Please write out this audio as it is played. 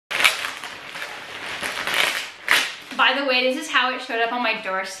By the way, this is how it showed up on my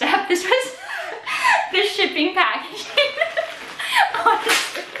doorstep. This was the shipping packaging.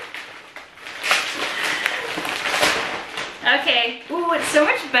 Honestly. Okay. Ooh, it's so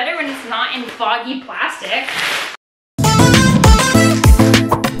much better when it's not in foggy plastic.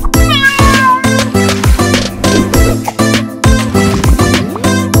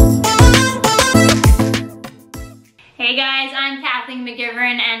 Hey guys, I'm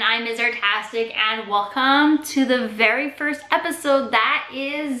and I'm Ms Artastic, and welcome to the very first episode that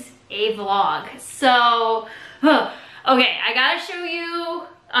is a vlog. So, okay, I gotta show you.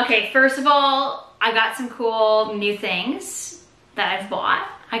 Okay, first of all, I got some cool new things that I've bought.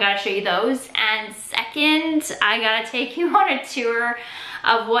 I gotta show you those. And second, I gotta take you on a tour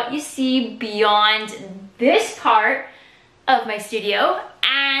of what you see beyond this part of my studio.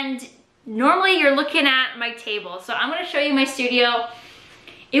 And normally you're looking at my table, so I'm gonna show you my studio.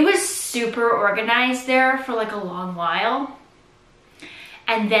 It was super organized there for like a long while.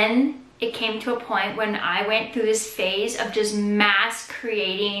 And then it came to a point when I went through this phase of just mass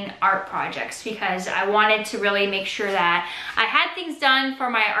creating art projects because I wanted to really make sure that I had things done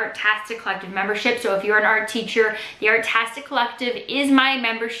for my Artastic Collective membership. So if you're an art teacher, the Artastic Collective is my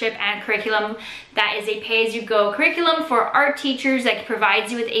membership and curriculum. That is a pay-as-you-go curriculum for art teachers that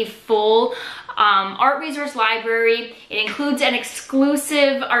provides you with a full art resource library. It includes an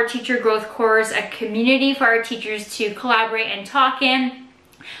exclusive art teacher growth course, a community for art teachers to collaborate and talk in,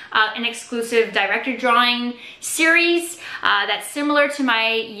 an exclusive director drawing series that's similar to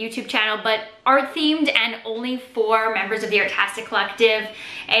my YouTube channel, but art themed and only for members of the Artastic Collective.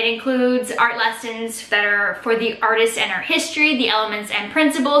 It includes art lessons that are for the artists and art history, the elements and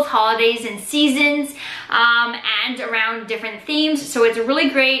principles, holidays and seasons, and around different themes. So it's a really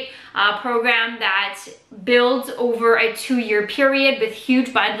great program that builds over a 2-year period with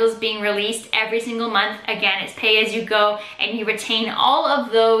huge bundles being released every single month. Again, it's pay as you go, and you retain all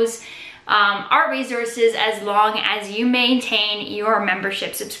of those art resources as long as you maintain your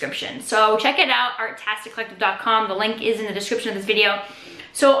membership subscription. So check it out, artasticcollective.com. The link is in the description of this video.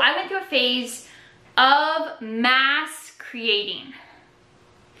 So I went through a phase of mass creating,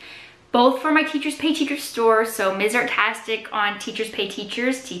 both for my Teachers Pay Teachers store, so Ms Artastic on Teachers Pay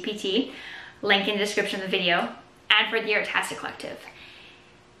Teachers, TPT, link in the description of the video, and for the Artastic Collective.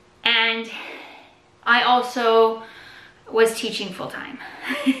 And I also was teaching full-time.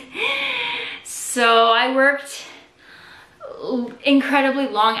 So I worked incredibly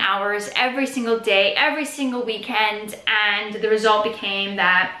long hours every single day, every single weekend, and the result became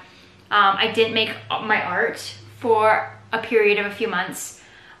that I didn't make my art for a period of a few months.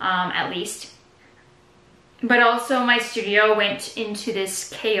 At least. But also my studio went into this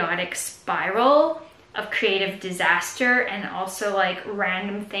chaotic spiral of creative disaster and also like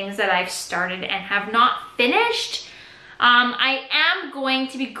random things that I've started and have not finished. I am going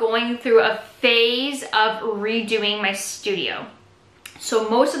to be going through a phase of redoing my studio. So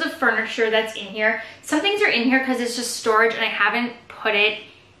most of the furniture that's in here, some things are in here because it's just storage and I haven't put it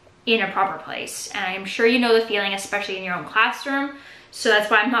in a proper place. And I'm sure you know the feeling, especially in your own classroom. So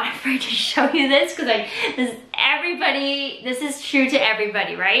that's why I'm not afraid to show you this, because this is true to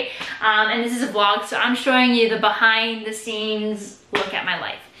everybody, right? And this is a vlog, so I'm showing you the behind the scenes look at my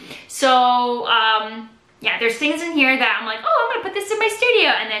life. So yeah, there's things in here that I'm like, oh, I'm gonna put this in my studio,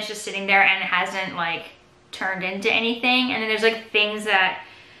 and then it's just sitting there and it hasn't like turned into anything. And then there's like things that,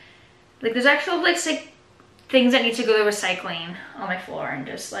 like there's actual like things that need to go to recycling on my floor, and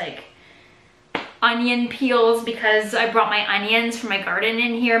just like onion peels because I brought my onions from my garden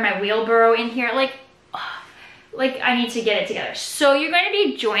in here, my wheelbarrow in here, like I need to get it together. So you're going to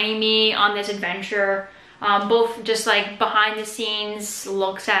be joining me on this adventure, both just like behind the scenes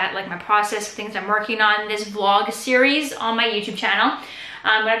looks at like my process, things I'm working on, this vlog series on my YouTube channel.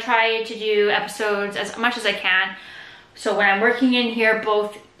 I'm going to try to do episodes as much as I can. So when I'm working in here,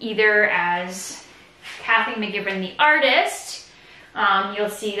 both either as Kathy McGivern the artist, you'll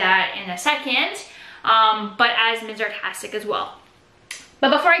see that in a second, but as Ms Artastic as well.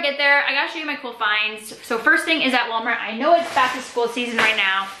 But before I get there, I gotta show you my cool finds. So first thing is at Walmart. I know it's back to school season right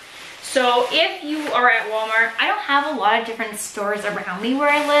now. So if you are at Walmart, I don't have a lot of different stores around me where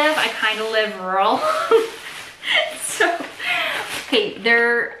I live. I kind of live rural. So,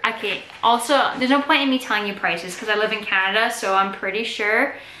 also, there's no point in me telling you prices because I live in Canada, so I'm pretty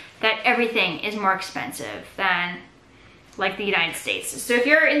sure that everything is more expensive than like the United States. So if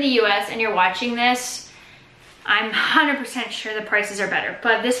you're in the US and you're watching this, I'm 100% sure the prices are better.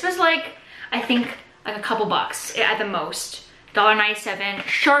 But this was like, I think like a couple bucks at the most. $1.97.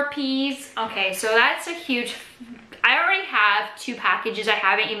 Sharpies. Okay, so that's a huge I already have 2 packages I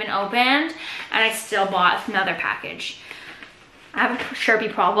haven't even opened, and I still bought another package. I have a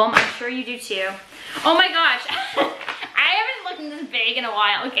Sharpie problem. I'm sure you do too. Oh my gosh. I haven't looked in this bag in a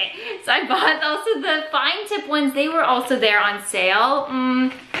while. Okay, so I bought also the fine tip ones. They were also there on sale.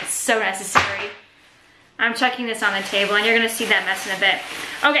 So necessary. I'm checking this on the table, and you're gonna see that mess in a bit.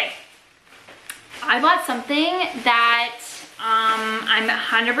 Okay, I bought something that I'm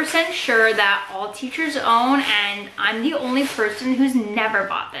 100% sure that all teachers own, and I'm the only person who's never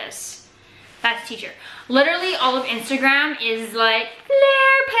bought this. That's teacher. Literally all of Instagram is like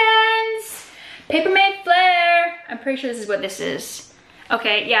flare pens, paper made flare. I'm pretty sure this is what this is.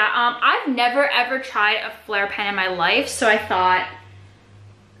 Okay, yeah, I've never ever tried a flare pen in my life, so I thought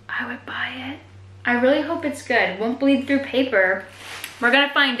I would buy it. I really hope it's good. It won't bleed through paper. We're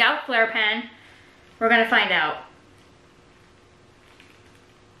gonna find out, flare pen. We're gonna find out.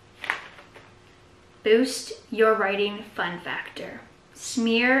 Boost your writing fun factor.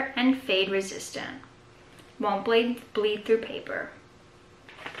 Smear and fade resistant. Won't bleed through paper.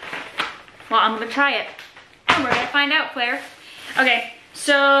 Well, I'm gonna try it. And we're gonna find out, Claire. Okay,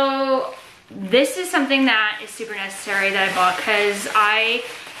 so this is something that is super necessary that I bought because I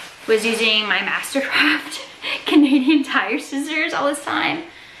was using my Mastercraft Canadian Tire scissors all this time,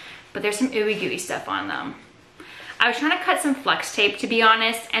 but there's some ooey gooey stuff on them. I was trying to cut some flex tape, to be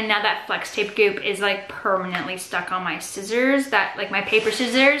honest, and now that flex tape goop is like permanently stuck on my scissors, that like my paper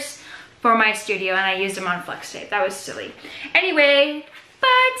scissors for my studio, and I used them on flex tape. That was silly. Anyway,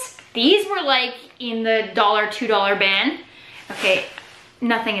 but these were like in the $1, $2 bin. Okay,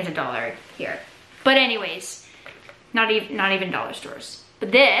 nothing is $1 here. But anyways, not even dollar stores.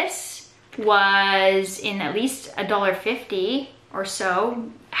 But this was in at least $1.50 or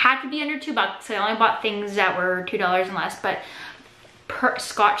so. Had to be under $2. I only bought things that were $2 and less, but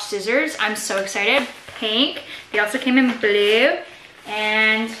Scotch scissors. I'm so excited. Pink. They also came in blue,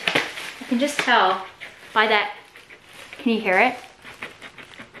 and I can just tell by that. Can you hear it?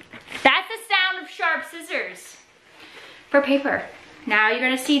 That's the sound of sharp scissors for paper. Now you're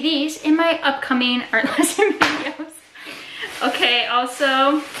gonna see these in my upcoming art lesson videos. Okay,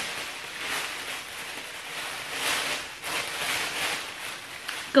 also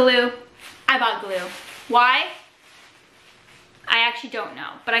glue. I bought glue. Why? I actually don't know,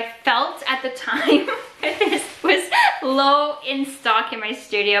 but I felt at the time this was low in stock in my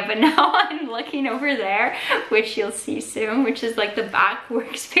studio, but now I'm looking over there, which you'll see soon, which is like the back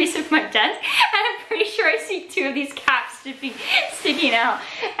workspace of my desk, and I'm pretty sure I see 2 of these caps sticking out,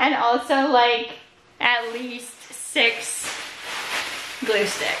 and also like at least 6 glue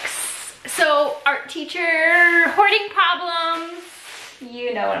sticks. So art teacher hoarding problems,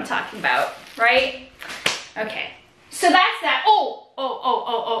 you know what I'm talking about, right? Okay, so that's that.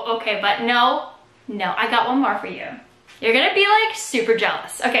 Oh, okay, but no, I got one more for you. You're gonna be like super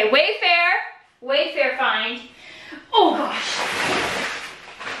jealous. Okay, Wayfair find. Oh gosh.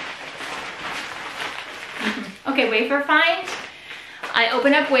 Okay, Wayfair find. I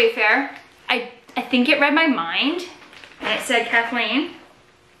opened up Wayfair. I think it read my mind, and it said, Kathleen,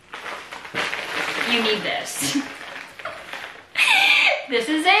 you need this. This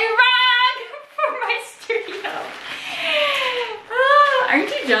is a rug for my studio. Aren't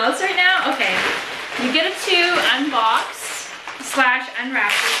you jealous right now? Okay, you get to unbox /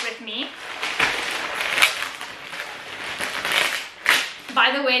 unwrap this with me.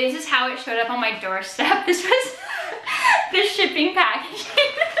 By the way, this is how it showed up on my doorstep. This was the shipping packaging.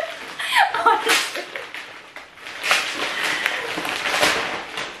 Honestly.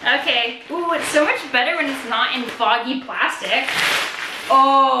 Okay. Ooh, it's so much better when it's not in foggy plastic.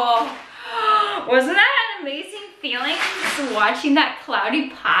 Oh, wasn't that an amazing feeling just watching that cloudy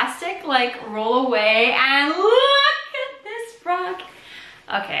plastic like roll away, and look at this rug.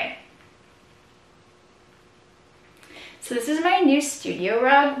 Okay. So this is my new studio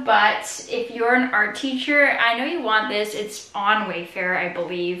rug, but if you're an art teacher, I know you want this. It's on Wayfair, I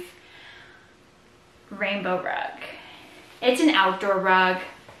believe. Rainbow rug. It's an outdoor rug,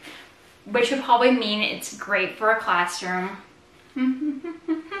 which would probably mean it's great for a classroom.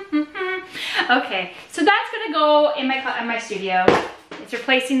 Okay, so that's gonna go in my studio. It's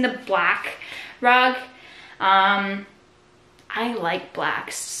replacing the black rug. I like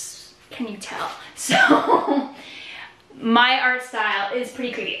blacks, can you tell? So my art style is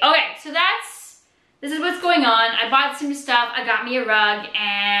pretty creepy. Okay, so this is what's going on. I bought some stuff, I got me a rug,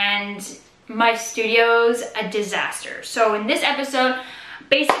 and my studio's a disaster. So in this episode,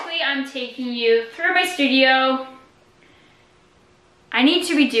 basically I'm taking you through my studio. I need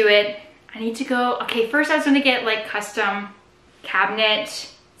to redo it. I need to go, okay, first I was gonna get like custom cabinet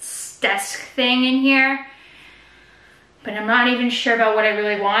desk thing in here. but I'm not even sure about what I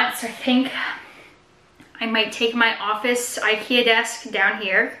really want. So I think I might take my office IKEA desk down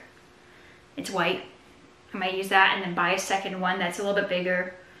here. It's white. I might use that and then buy a second one that's a little bit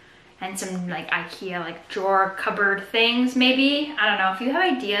bigger and some like IKEA like drawer cupboard things maybe. I don't know. If you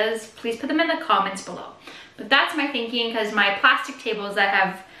have ideas, please put them in the comments below. But that's my thinking, because my plastic tables that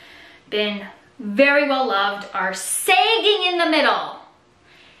have been very well loved are sagging in the middle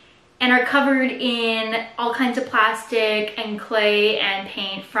and are covered in all kinds of plastic and clay and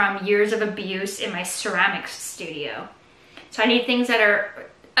paint from years of abuse in my ceramics studio. So I need things that are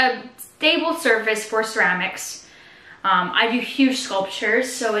a stable surface for ceramics. I do huge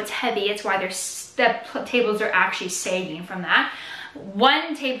sculptures, so it's heavy. It's why the tables are actually sagging from that.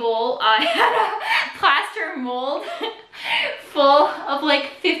 One table had a plaster mold full of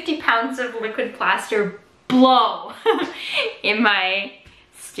like 50 pounds of liquid plaster blow in my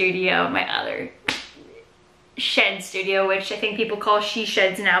studio, my other shed studio, which I think people call she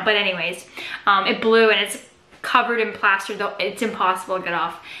sheds now. But anyways, it blew and it's covered in plaster, though it's impossible to get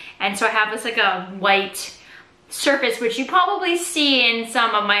off. And so I have this like a white surface, which you probably see in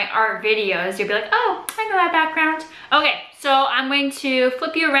some of my art videos. You'll be like, oh, I know that background. Okay, so I'm going to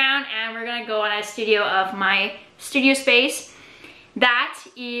flip you around and we're gonna go on a studio of my studio space. That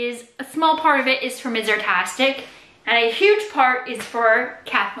is, a small part of it is for Ms Artastic, and a huge part is for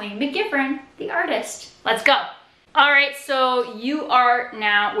Kathleen McGivern, the artist. Let's go. All right, so you are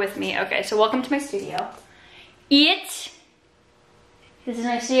now with me. Okay, so welcome to my studio. This is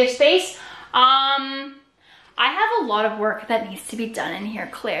my studio space. I have a lot of work that needs to be done in here,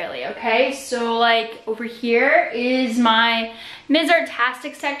 clearly, okay? So like over here is my Ms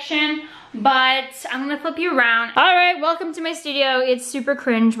Artastic section, but I'm gonna flip you around. All right, welcome to my studio. It's super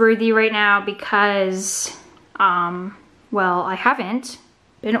cringeworthy right now because, well, I haven't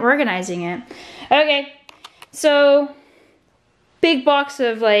been organizing it. Okay, so big box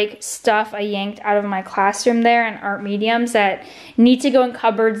of like stuff I yanked out of my classroom there and art mediums that need to go in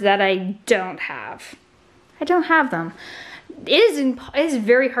cupboards that I don't have. I don't have them. It is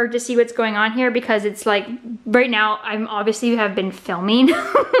very hard to see what's going on here because it's like, right now, I'm obviously have been filming.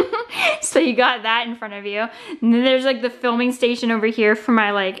 So you got that in front of you. And then there's like the filming station over here for my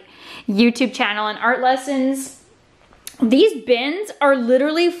like YouTube channel and art lessons. These bins are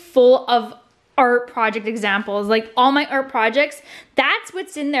literally full of art project examples, like all my art projects. That's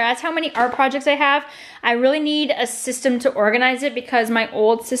what's in there. That's how many art projects I have. I really need a system to organize it because my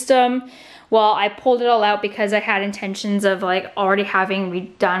old system, well, I pulled it all out because I had intentions of like already having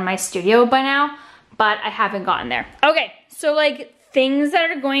redone my studio by now, but I haven't gotten there. Okay, so like things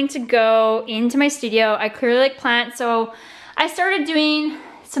that are going to go into my studio, I clearly like plants, so I started doing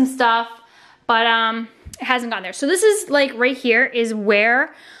some stuff, but it hasn't gotten there. So this is like right here is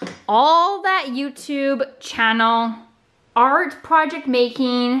where all that YouTube channel art project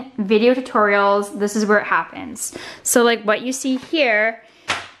making video tutorials, this is where it happens. So like what you see here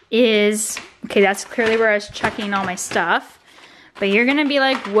is, okay, that's clearly where I was chucking all my stuff, but you're gonna be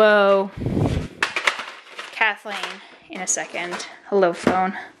like, whoa, Kathleen, in a second. Hello,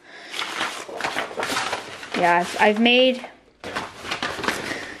 phone. Yeah, I've made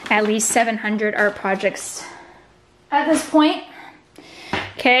at least 700 art projects at this point.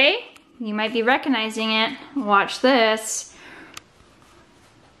 Okay, you might be recognizing it. Watch this.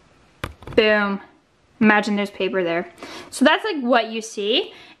 Boom. Imagine there's paper there. So that's like what you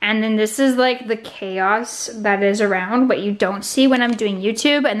see. And then this is like the chaos that is around, what you don't see when I'm doing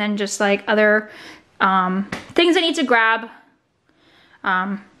YouTube, and then just like other things I need to grab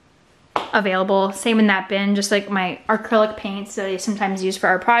available. Same in that bin, just like my acrylic paints that I sometimes use for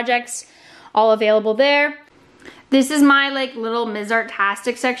our projects, all available there. This is my like little Ms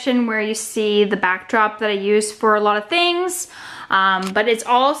Artastic section where you see the backdrop that I use for a lot of things. But it's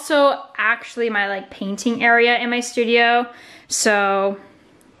also actually my like painting area in my studio. So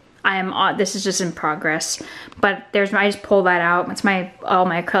this is just in progress, but I just pull that out. It's all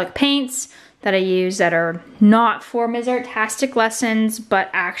my acrylic paints that I use that are not for Ms Artastic lessons, but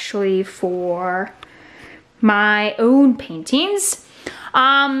actually for my own paintings.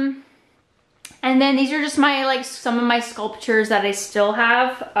 And then these are just my, like, some of my sculptures that I still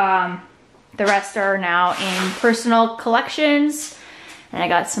have. The rest are now in personal collections. And I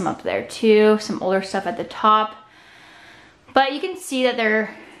got some up there too, some older stuff at the top. But you can see that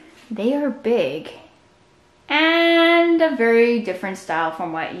they are big and a very different style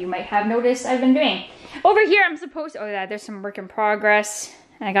from what you might have noticed I've been doing. Over here I'm supposed to, oh yeah, there's some work in progress.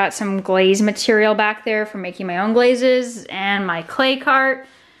 And I got some glaze material back there for making my own glazes, and my clay cart.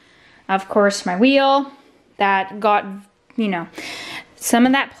 Of course, my wheel that got, you know, some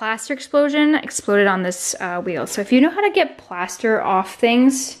of that plaster explosion exploded on this wheel. So if you know how to get plaster off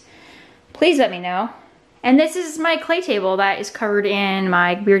things, please let me know. And this is my clay table that is covered in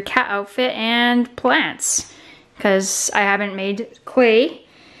my weird cat outfit and plants, because I haven't made clay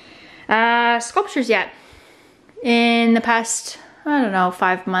sculptures yet in the past, I don't know,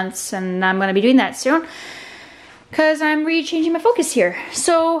 5 months, and I'm gonna be doing that soon because I'm really changing my focus here.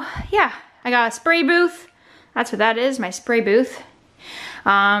 So yeah, I got a spray booth. That's what that is, my spray booth.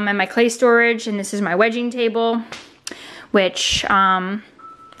 And my clay storage, and this is my wedging table, which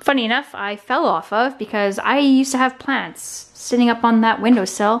funny enough, I fell off of because I used to have plants sitting up on that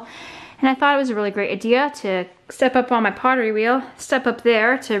windowsill, and I thought it was a really great idea to step up on my pottery wheel, step up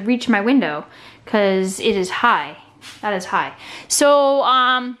there to reach my window, because it is high. That is high. So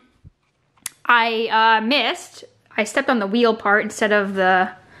I missed. I stepped on the wheel part instead of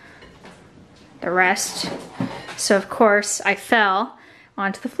the rest. So of course I fell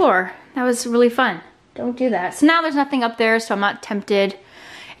onto the floor. That was really fun. Don't do that. So now there's nothing up there, so I'm not tempted,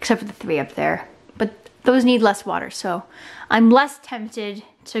 except for the 3 up there. But those need less water, so I'm less tempted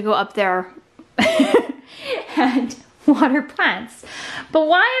to go up there and water plants. But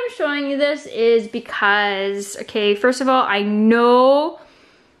why I'm showing you this is because, okay, first of all, I know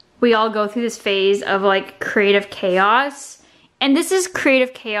we all go through this phase of like creative chaos, and this is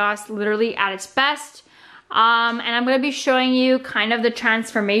creative chaos literally at its best. And I'm gonna be showing you kind of the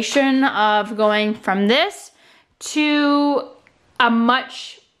transformation of going from this to a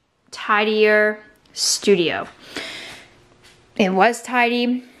much tidier studio. It was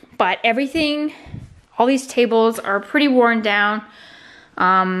tidy, but everything, all these tables are pretty worn down.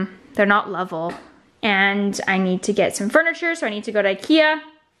 They're not level, and I need to get some furniture, so I need to go to IKEA.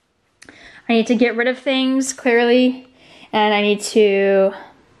 I need to get rid of things, clearly, and I need to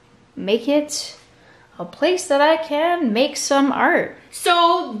make it a place that I can make some art.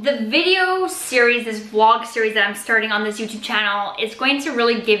 So the video series, this vlog series that I'm starting on this YouTube channel, is going to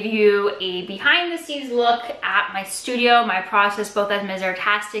really give you a behind the scenes look at my studio, my process, both as Ms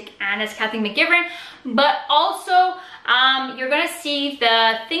Artastic and as Kathleen McGivern, but also you're gonna see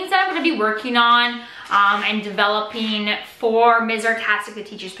the things that I'm gonna be working on and developing for Ms Artastic, the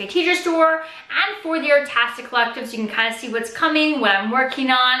Teachers Pay Teacher store, and for the Artastic Collective, so you can kind of see what's coming, what I'm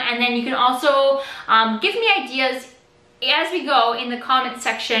working on, and then you can also give me ideas as we go in the comment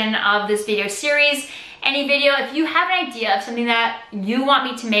section of this video series. Any video, if you have an idea of something that you want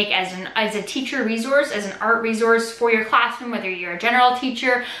me to make as a teacher resource, as an art resource for your classroom, whether you're a general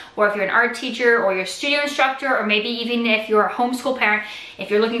teacher, or if you're an art teacher, or you're a studio instructor, or maybe even if you're a homeschool parent, if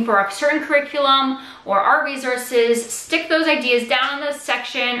you're looking for a certain curriculum or art resources, stick those ideas down in the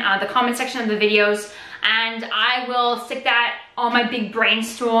section, the comment section of the videos, and I will stick that on my big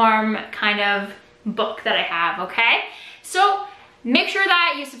brainstorm kind of book that I have, okay? So make sure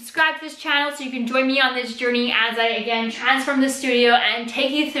that you subscribe to this channel so you can join me on this journey as I, again, transform the studio and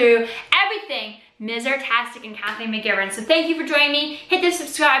take you through everything Ms Artastic and Kathleen McGivern. So thank you for joining me. Hit the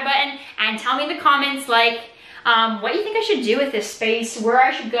subscribe button and tell me in the comments, like, what you think I should do with this space, where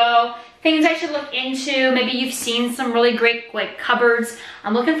I should go, things I should look into. Maybe you've seen some really great, like, cupboards.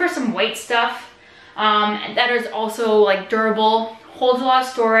 I'm looking for some white stuff that is also, like, durable, holds a lot of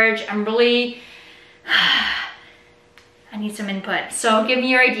storage. I'm really... I need some input. So give me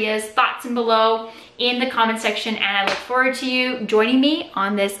your ideas, thoughts in below in the comment section, and I look forward to you joining me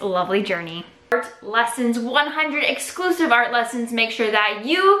on this lovely journey. Art lessons, 100 exclusive art lessons. Make sure that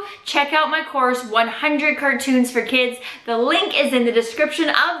you check out my course, 100 Cartoons for Kids. The link is in the description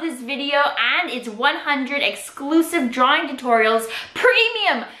of this video, and it's 100 exclusive drawing tutorials,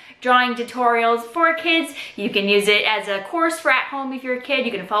 premium drawing tutorials for kids. You can use it as a course for at home if you're a kid.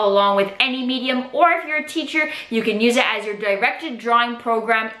 You can follow along with any medium, or if you're a teacher, you can use it as your directed drawing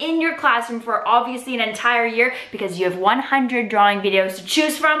program in your classroom for obviously an entire year, because you have 100 drawing videos to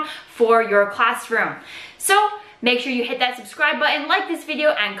choose from for your classroom. So make sure you hit that subscribe button, like this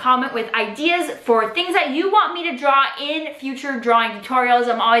video, and comment with ideas for things that you want me to draw in future drawing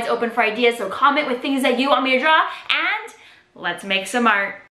tutorials. I'm always open for ideas, so comment with things that you want me to draw, and let's make some art.